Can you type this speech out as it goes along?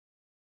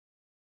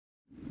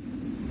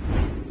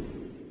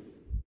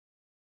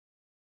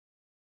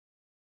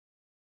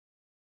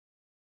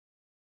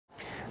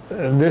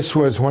this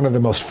was one of the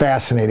most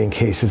fascinating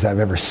cases I've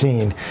ever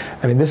seen.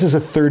 I mean, this is a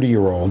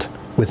 30-year-old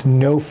with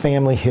no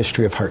family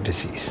history of heart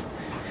disease.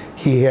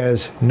 He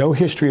has no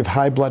history of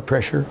high blood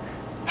pressure,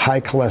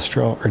 high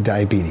cholesterol, or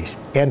diabetes,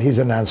 and he's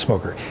a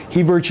non-smoker.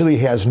 He virtually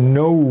has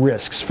no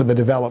risks for the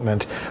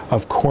development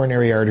of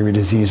coronary artery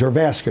disease or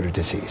vascular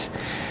disease.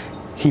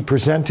 He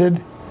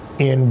presented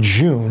in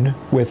June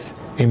with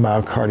a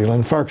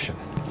myocardial infarction.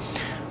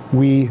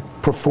 We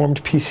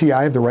performed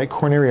PCI of the right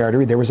coronary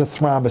artery. There was a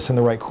thrombus in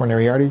the right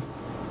coronary artery.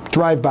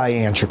 Drive-by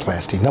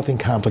angioplasty, nothing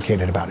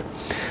complicated about it.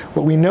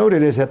 What we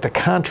noted is that the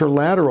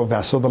contralateral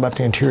vessel, the left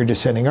anterior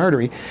descending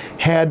artery,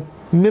 had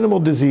minimal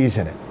disease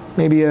in it,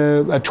 maybe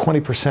a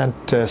 20%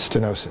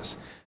 stenosis.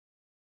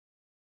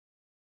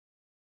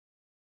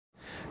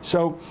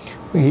 So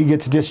he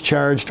gets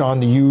discharged on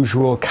the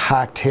usual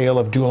cocktail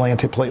of dual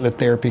antiplatelet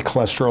therapy,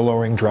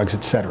 cholesterol-lowering drugs,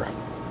 etc.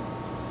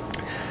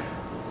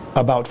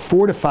 About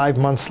 4 to 5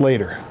 months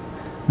later,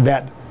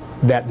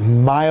 that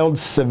mild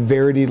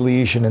severity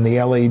lesion in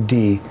the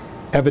LAD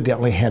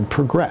evidently had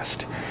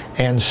progressed.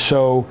 And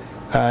so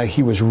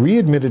he was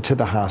readmitted to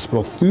the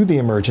hospital through the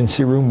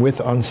emergency room with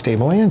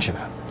unstable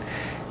angina.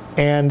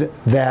 And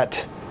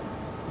that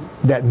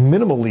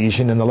minimal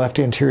lesion in the left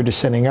anterior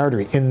descending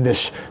artery in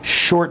this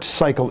short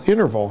cycle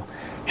interval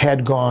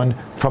had gone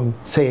from,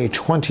 say, a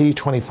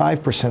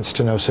 20-25%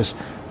 stenosis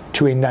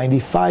to a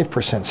 95%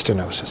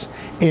 stenosis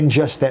in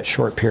just that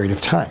short period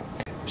of time.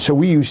 So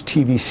we used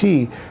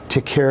TVC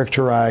to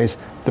characterize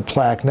the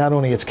plaque, not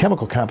only its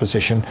chemical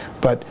composition,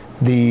 but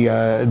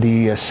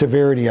the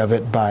severity of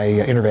it by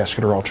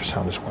intravascular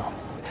ultrasound as well.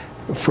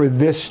 For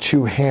this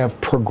to have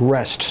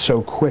progressed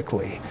so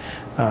quickly,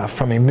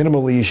 from a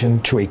minimal lesion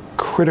to a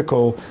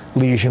critical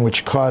lesion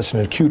which caused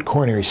an acute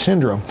coronary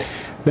syndrome,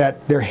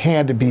 that there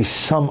had to be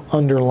some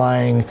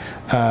underlying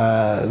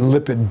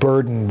lipid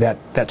burden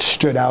that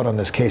stood out on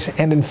this case,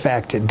 and in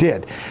fact it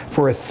did.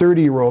 For a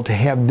 30-year-old to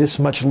have this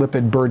much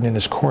lipid burden in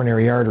his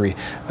coronary artery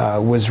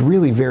was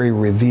really very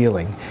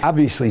revealing.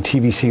 Obviously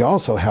TVC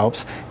also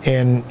helps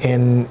in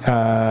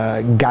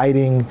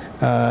guiding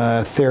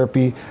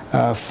therapy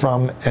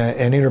from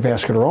an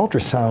intravascular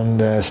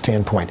ultrasound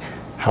standpoint.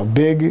 How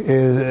big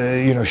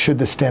is, should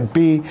the stent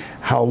be?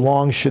 How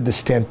long should the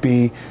stent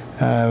be?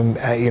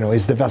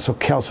 Is the vessel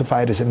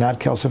calcified? Is it not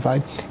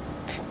calcified?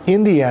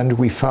 In the end,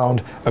 we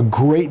found a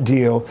great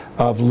deal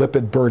of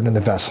lipid burden in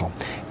the vessel.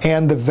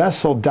 And the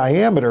vessel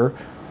diameter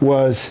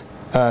was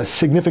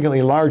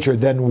significantly larger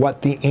than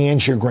what the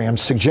angiogram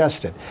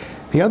suggested.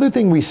 The other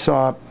thing we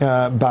saw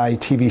by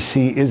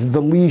TVC is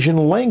the lesion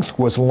length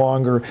was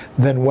longer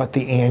than what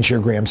the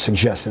angiogram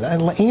suggested.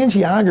 And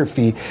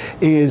angiography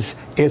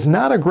is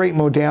not a great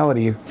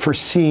modality for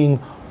seeing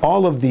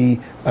all of the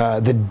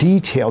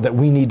detail that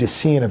we need to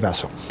see in a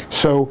vessel.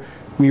 So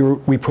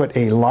we put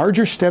a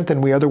larger stent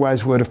than we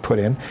otherwise would have put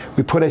in.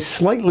 We put a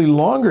slightly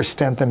longer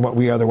stent than what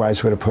we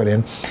otherwise would have put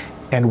in.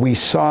 And we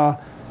saw,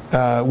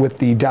 with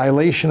the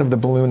dilation of the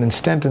balloon and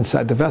stent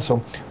inside the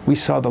vessel, we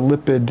saw the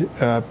lipid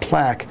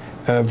plaque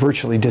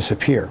virtually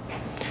disappear.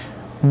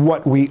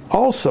 What we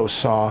also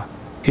saw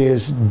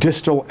is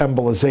distal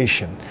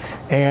embolization.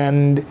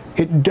 And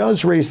it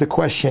does raise the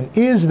question,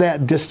 is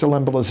that distal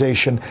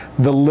embolization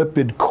the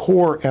lipid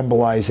core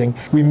embolizing?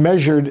 We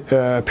measured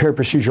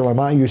periprocedural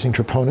MI using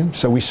troponin,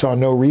 so we saw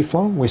no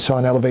reflow. We saw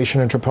an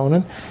elevation in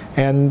troponin,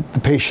 and the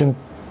patient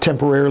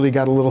temporarily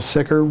got a little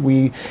sicker.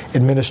 We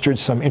administered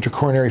some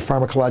intracoronary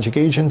pharmacologic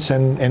agents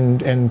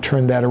and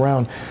turned that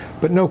around.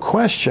 But no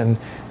question,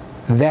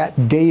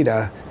 that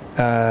data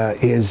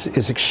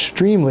is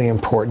extremely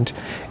important.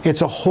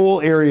 It's a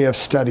whole area of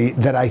study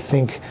that I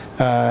think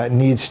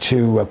needs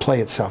to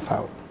play itself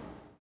out.